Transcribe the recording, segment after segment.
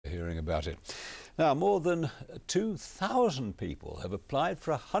about it. Now, more than 2,000 people have applied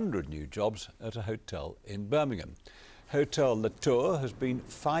for 100 new jobs at a hotel in Birmingham. Hotel LaTour has been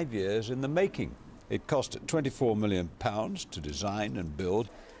 5 years in the making. It cost £24 million to design and build,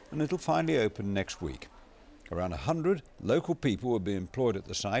 and it'll finally open next week. Around 100 local people will be employed at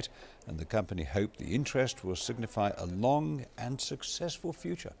the site, and the company hope the interest will signify a long and successful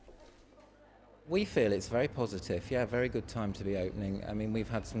future. We feel it's very positive, yeah, very good time to be opening. I mean, we've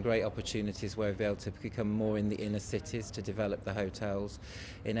had some great opportunities where we've been able to become more in the inner cities to develop the hotels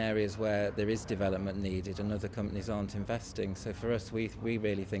in areas where there is development needed and other companies aren't investing. So for us, we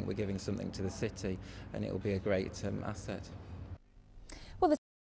really think we're giving something to the city, and it will be a great asset.